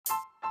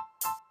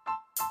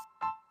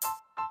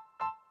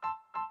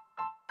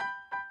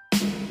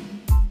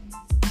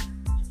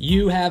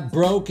You have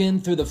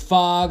broken through the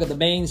fog of the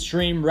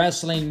mainstream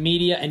wrestling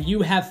media, and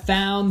you have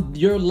found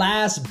your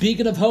last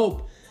beacon of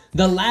hope,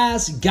 the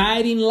last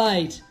guiding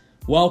light.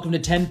 Welcome to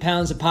 10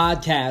 Pounds of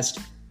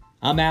Podcast.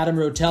 I'm Adam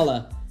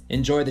Rotella.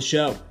 Enjoy the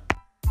show.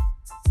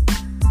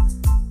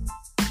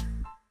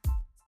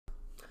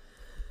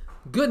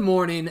 Good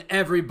morning,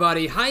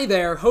 everybody. Hi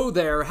there, ho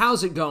there,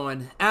 how's it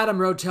going? Adam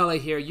Rotella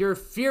here, your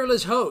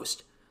fearless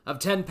host of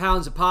 10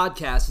 Pounds of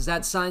Podcast. Is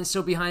that sign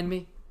still behind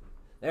me?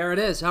 There it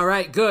is. All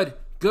right, good.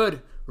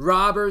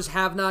 Robbers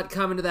have not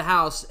come into the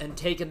house and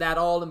taken that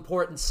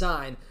all-important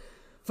sign.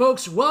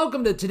 Folks,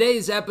 welcome to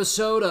today's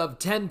episode of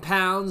 10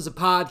 Pounds of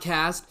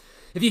Podcast.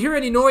 If you hear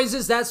any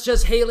noises, that's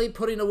just Haley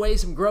putting away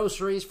some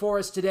groceries for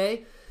us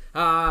today.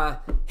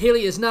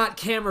 Haley is not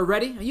camera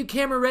ready. Are you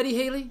camera ready,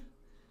 Haley?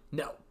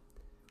 No,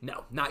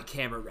 not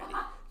camera ready.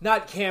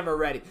 Not camera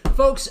ready.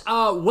 Folks,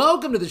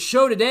 welcome to the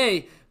show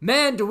today.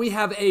 Man, do we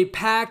have a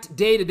packed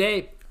day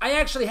today. I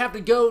actually have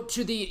to go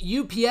to the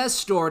UPS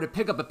store to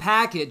pick up a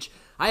package.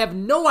 I have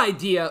no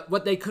idea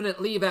what they couldn't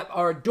leave at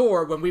our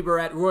door when we were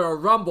at Royal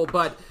Rumble,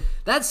 but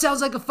that sounds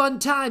like a fun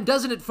time,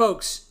 doesn't it,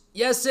 folks?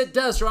 Yes, it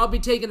does, or I'll be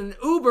taking an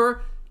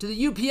Uber to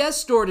the UPS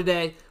store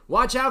today.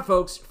 Watch out,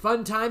 folks.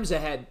 Fun times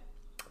ahead.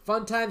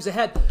 Fun times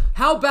ahead.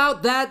 How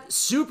about that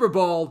Super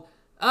Bowl?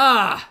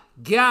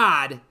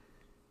 God.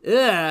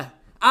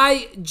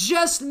 I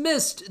just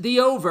missed the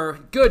over.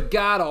 Good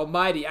God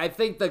almighty. I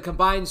think the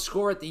combined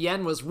score at the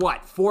end was,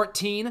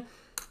 14?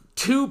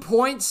 2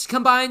 points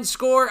combined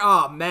score?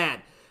 Oh,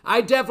 man.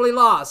 I definitely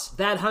lost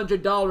that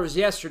 $100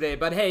 yesterday,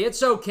 but hey,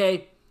 it's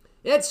okay.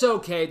 It's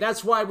okay.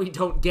 That's why we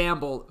don't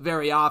gamble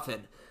very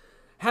often.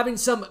 Having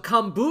some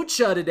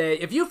kombucha today.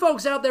 If you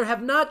folks out there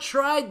have not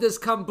tried this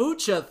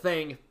kombucha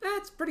thing,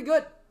 it's pretty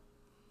good.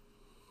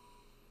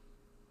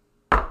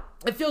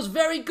 It feels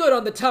very good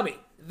on the tummy.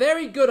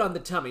 Very good on the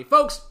tummy.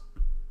 Folks,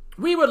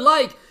 we would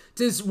like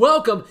to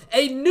welcome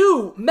a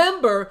new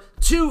member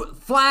to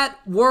Flat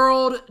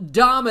World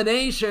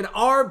Domination.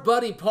 Our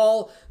buddy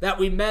Paul that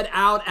we met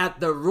out at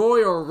the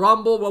Royal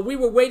Rumble. While we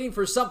were waiting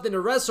for something to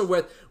wrestle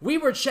with, we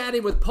were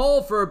chatting with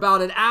Paul for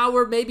about an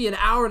hour, maybe an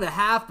hour and a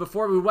half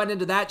before we went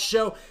into that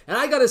show. And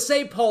I gotta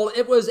say, Paul,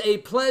 it was a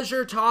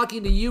pleasure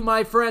talking to you,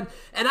 my friend.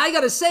 And I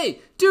gotta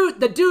say,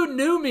 the dude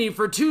knew me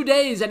for 2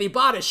 days and he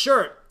bought a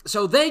shirt.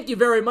 So thank you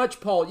very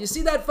much, Paul. You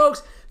see that,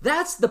 folks?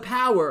 That's the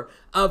power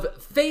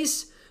of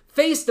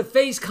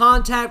face-to-face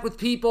contact with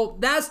people.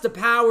 That's the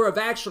power of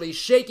actually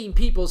shaking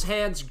people's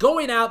hands,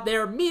 going out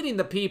there, meeting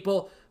the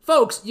people.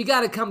 Folks, you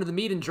got to come to the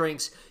meet and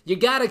drinks. You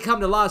got to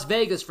come to Las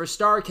Vegas for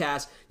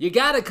StarCast. You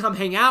got to come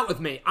hang out with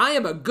me. I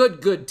am a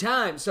good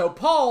time. So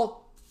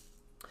Paul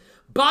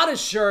bought a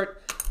shirt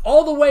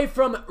all the way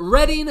from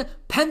Reading,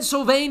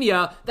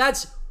 Pennsylvania.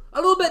 That's a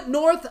little bit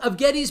north of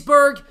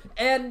Gettysburg.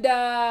 And,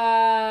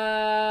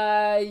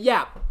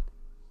 yeah.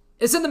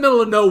 It's in the middle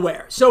of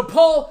nowhere. So,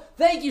 Paul,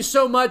 thank you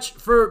so much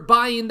for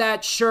buying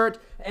that shirt.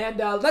 And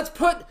let's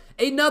put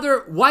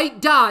another white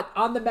dot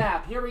on the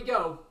map. Here we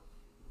go.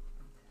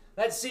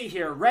 Let's see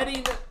here.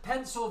 Reading,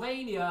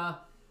 Pennsylvania.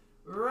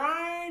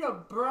 Right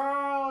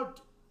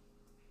about...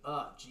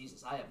 Oh,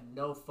 Jesus, I have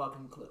no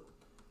fucking clue.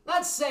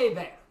 Let's say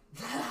there.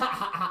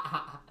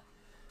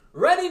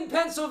 Reading,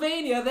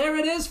 Pennsylvania. There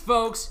it is,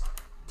 folks.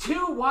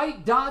 2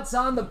 white dots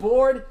on the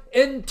board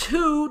in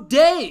 2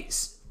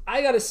 days.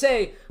 I gotta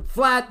say,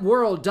 Flat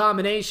World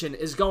Domination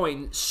is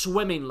going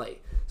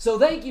swimmingly. So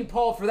thank you,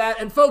 Paul, for that.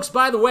 And folks,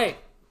 by the way,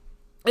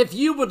 if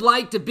you would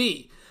like to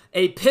be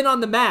a pin on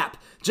the map,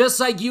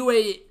 just like you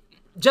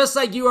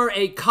are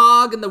a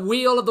cog in the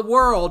wheel of the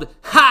world,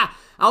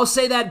 I'll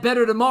say that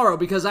better tomorrow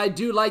because I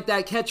do like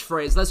that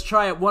catchphrase. Let's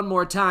try it one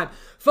more time.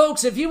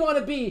 Folks, if you want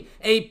to be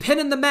a pin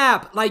in the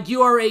map like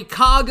you are a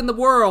cog in the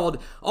world,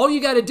 all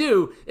you got to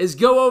do is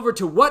go over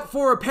to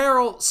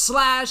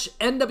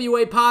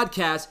WhatForApparel/NWA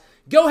Podcast.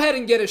 Go ahead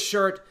and get a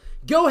shirt.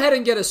 Go ahead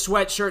and get a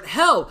sweatshirt.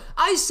 Hell,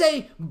 I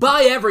say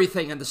buy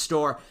everything in the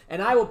store,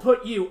 and I will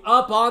put you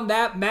up on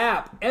that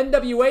map.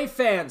 NWA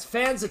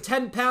fans of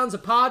 10 Pounds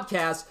of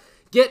Podcast,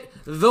 get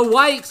the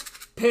white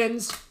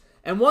pins.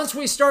 And once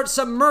we start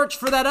some merch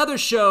for that other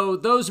show,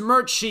 those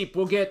merch sheep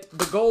will get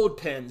the gold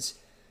pins.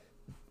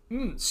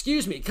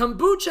 Excuse me.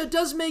 Kombucha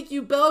does make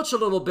you belch a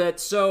little bit,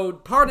 so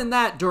pardon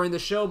that during the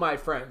show, my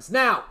friends.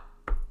 Now,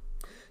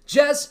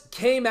 just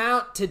came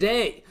out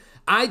today.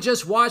 I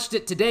just watched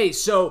it today,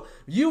 so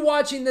you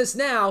watching this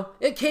now,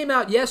 it came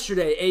out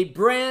yesterday. A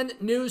brand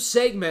new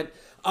segment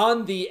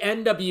on the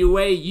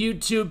NWA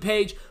YouTube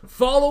page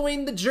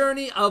following the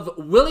journey of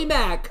Willie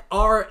Mack,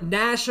 our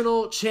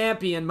national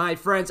champion, my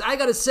friends. I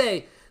gotta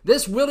say,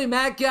 this Willie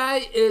Mack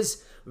guy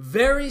is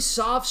very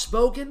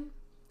soft-spoken,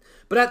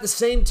 but at the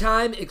same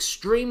time,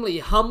 extremely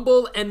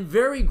humble and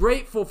very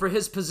grateful for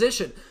his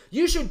position.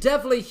 You should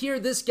definitely hear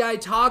this guy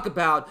talk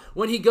about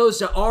when he goes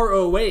to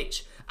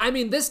ROH. I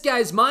mean, this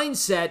guy's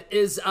mindset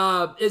is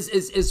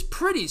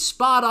pretty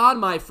spot on,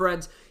 my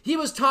friends. He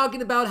was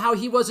talking about how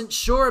he wasn't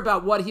sure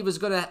about what was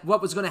going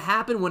to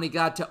happen when he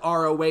got to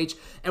ROH.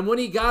 And when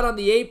he got on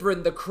the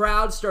apron, the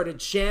crowd started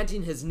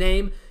chanting his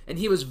name, and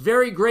he was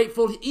very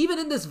grateful. Even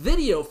in this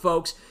video,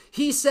 folks,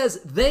 he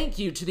says thank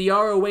you to the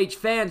ROH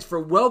fans for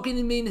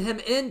welcoming him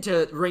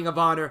into Ring of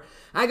Honor.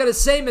 I gotta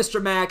say,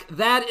 Mr. Mack,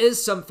 that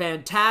is some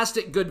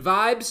fantastic good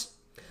vibes.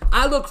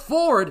 I look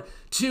forward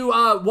to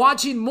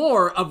watching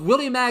more of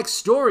Willie Mack's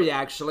story,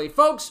 actually.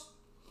 Folks,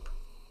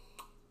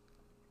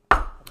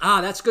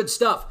 that's good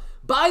stuff.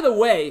 By the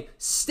way,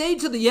 stay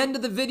to the end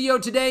of the video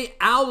today.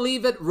 I'll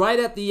leave it right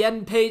at the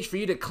end page for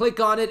you to click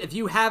on it. If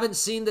you haven't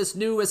seen this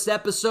newest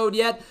episode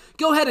yet,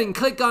 go ahead and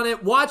click on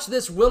it. Watch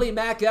this Willie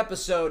Mack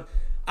episode.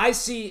 I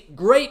see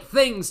great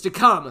things to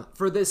come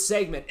for this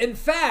segment. In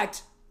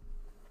fact,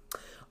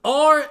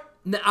 our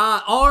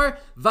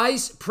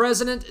Vice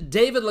President,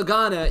 David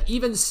Lagana,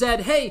 even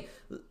said, hey,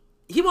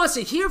 he wants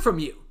to hear from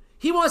you.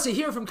 He wants to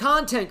hear from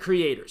content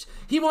creators.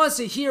 He wants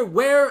to hear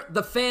where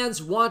the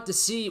fans want to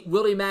see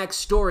Willie Mack's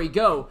story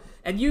go.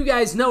 And you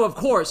guys know, of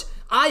course,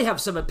 I have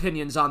some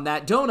opinions on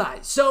that, don't I?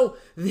 So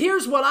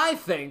here's what I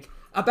think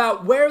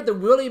about where the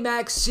Willie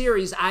Mack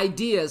series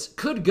ideas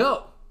could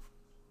go.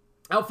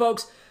 Now,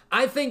 folks,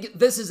 I think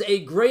this is a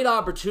great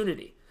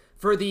opportunity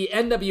for the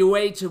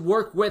NWA to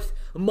work with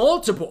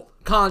multiple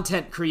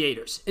content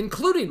creators,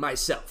 including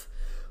myself.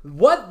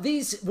 What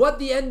the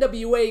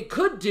NWA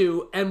could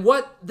do and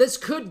what this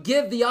could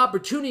give the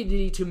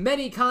opportunity to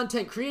many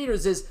content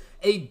creators is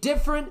a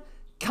different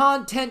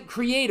content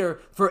creator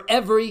for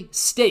every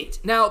state.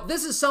 Now,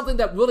 this is something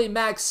that Willie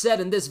Mack said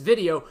in this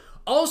video,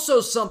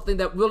 also something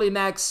that Willie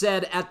Mack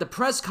said at the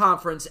press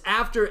conference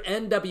after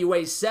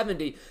NWA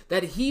 70,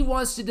 that he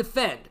wants to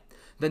defend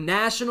the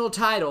national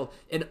title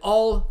in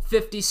all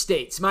 50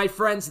 states. My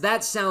friends,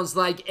 that sounds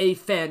like a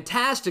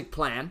fantastic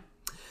plan.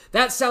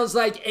 That sounds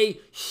like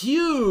a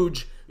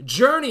huge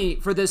journey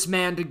for this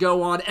man to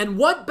go on. And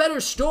what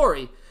better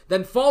story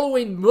than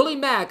following Willie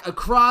Mack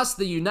across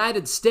the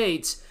United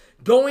States,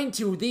 going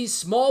to these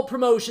small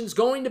promotions,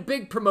 going to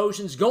big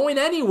promotions, going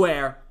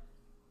anywhere,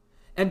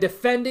 and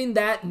defending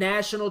that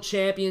national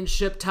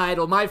championship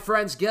title. My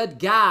friends, good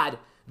God,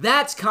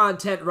 that's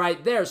content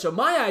right there. So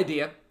my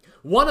idea,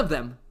 one of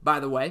them,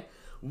 by the way,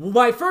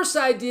 my first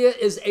idea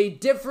is a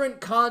different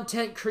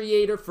content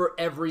creator for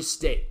every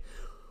state,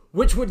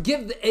 which would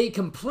give a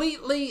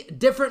completely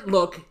different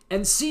look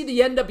and see the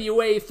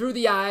NWA through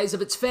the eyes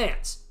of its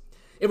fans.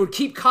 It would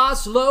keep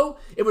costs low,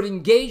 it would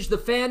engage the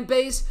fan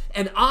base,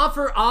 and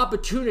offer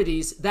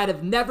opportunities that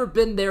have never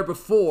been there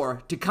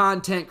before to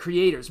content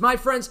creators. My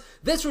friends,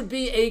 this would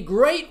be a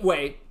great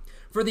way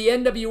for the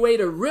NWA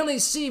to really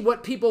see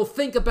what people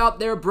think about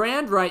their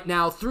brand right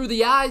now through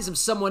the eyes of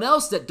someone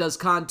else that does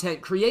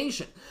content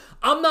creation.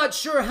 I'm not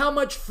sure how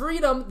much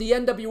freedom the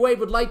NWA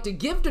would like to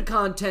give to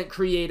content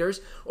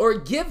creators or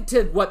give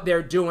to what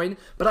they're doing,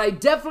 but I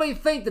definitely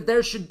think that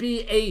there should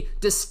be a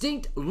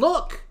distinct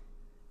look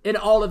in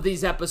all of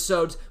these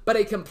episodes, but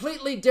a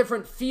completely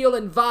different feel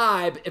and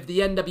vibe if the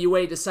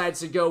NWA decides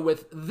to go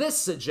with this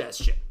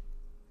suggestion.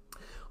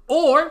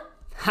 Or,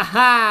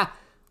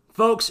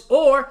 folks,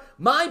 or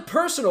my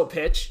personal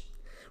pitch,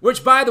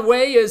 which, by the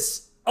way,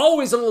 is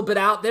always a little bit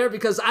out there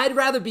because I'd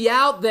rather be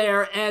out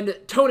there and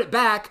tone it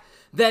back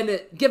than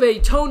give a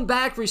toned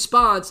back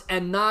response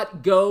and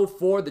not go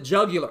for the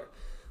jugular.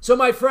 So,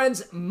 my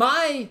friends,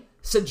 my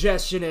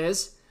suggestion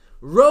is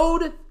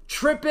road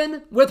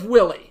tripping with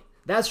Willie.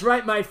 That's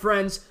right, my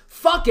friends.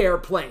 Fuck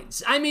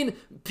airplanes. I mean,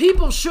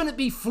 people shouldn't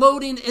be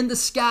floating in the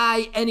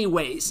sky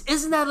anyways.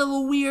 Isn't that a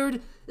little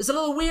weird? It's a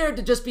little weird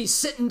to just be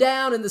sitting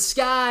down in the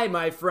sky,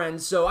 my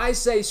friends. So I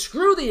say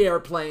screw the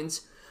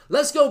airplanes.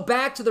 Let's go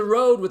back to the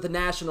road with the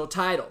national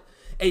title.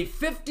 A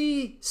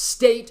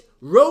 50-state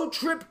road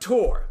trip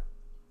tour.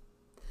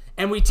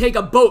 And we take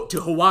a boat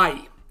to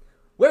Hawaii.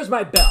 Where's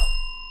my bell?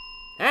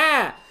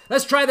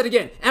 Let's try that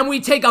again. And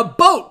we take a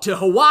boat to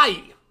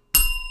Hawaii.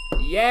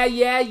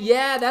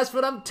 Yeah, that's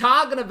what I'm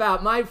talking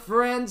about, my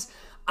friends.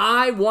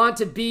 I want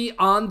to be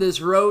on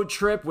this road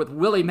trip with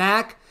Willie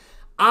Mack.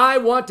 I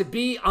want to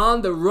be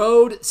on the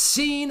road,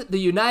 seeing the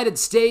United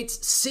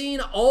States, seeing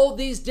all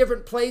these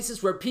different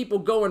places where people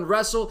go and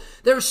wrestle.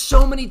 There's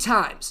so many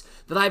times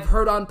that I've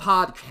heard on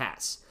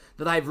podcasts,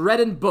 that I've read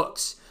in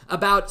books,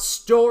 about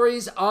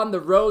stories on the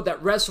road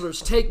that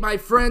wrestlers take. My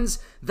friends,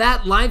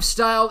 that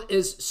lifestyle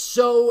is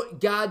so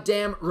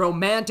goddamn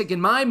romantic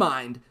in my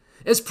mind.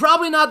 It's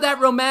probably not that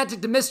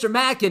romantic to Mr.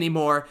 Mack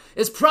anymore.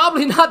 It's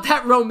probably not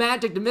that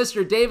romantic to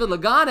Mr. David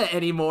Lagana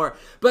anymore.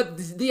 But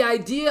the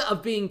idea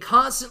of being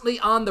constantly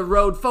on the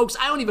road, folks,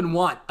 I don't even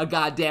want a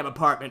goddamn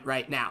apartment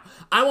right now.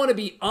 I want to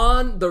be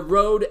on the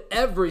road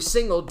every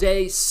single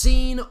day,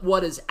 seeing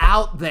what is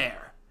out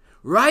there,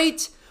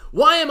 right?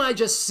 Why am I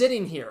just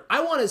sitting here?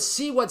 I want to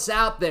see what's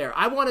out there.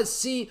 I want to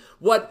see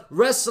what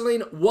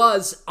wrestling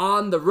was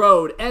on the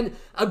road. And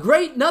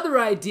another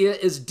idea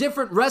is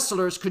different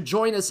wrestlers could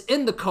join us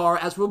in the car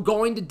as we're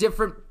going to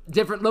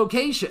different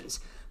locations.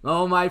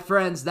 Oh, my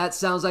friends, that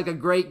sounds like a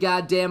great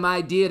goddamn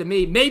idea to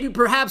me. Maybe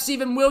perhaps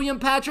even William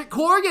Patrick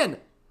Corgan.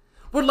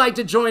 would like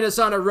to join us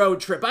on a road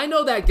trip. I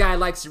know that guy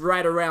likes to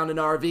ride around in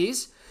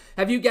RVs.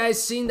 Have you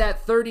guys seen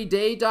that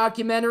 30-day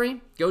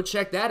documentary? Go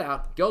check that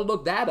out. Go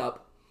look that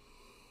up.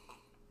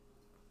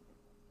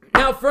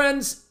 Now,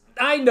 friends,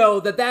 I know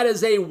that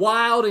is a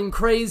wild and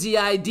crazy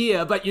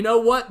idea, but you know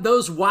what?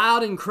 Those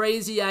wild and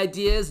crazy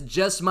ideas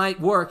just might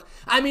work.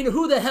 I mean,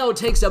 who the hell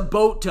takes a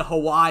boat to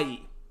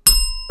Hawaii?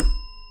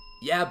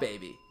 Yeah,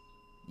 baby.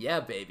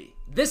 Yeah, baby.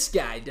 This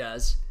guy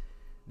does.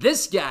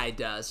 This guy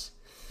does.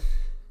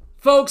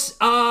 Folks,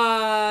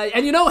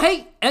 and you know,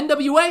 hey,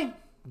 NWA,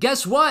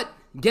 guess what?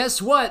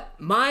 Guess what?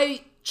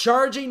 My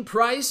charging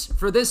price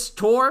for this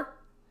tour,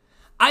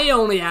 I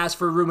only asked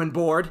for room and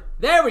board.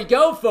 There we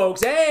go,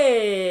 folks.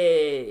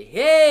 Hey,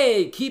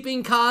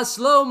 keeping costs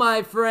low,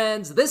 my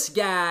friends. This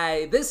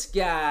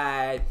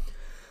guy.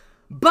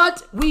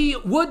 But we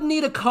would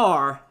need a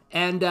car,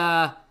 and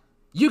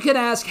you can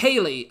ask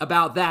Haley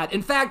about that.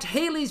 In fact,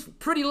 Haley's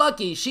pretty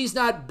lucky she's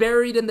not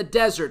buried in the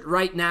desert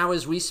right now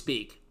as we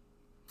speak.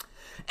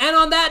 And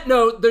on that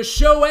note, the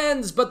show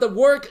ends, but the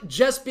work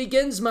just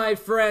begins, my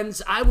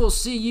friends. I will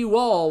see you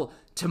all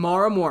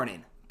tomorrow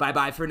morning.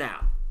 Bye-bye for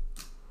now.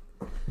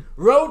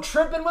 Road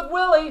tripping with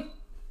Willie.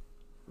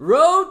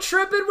 Road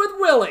tripping with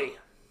Willie.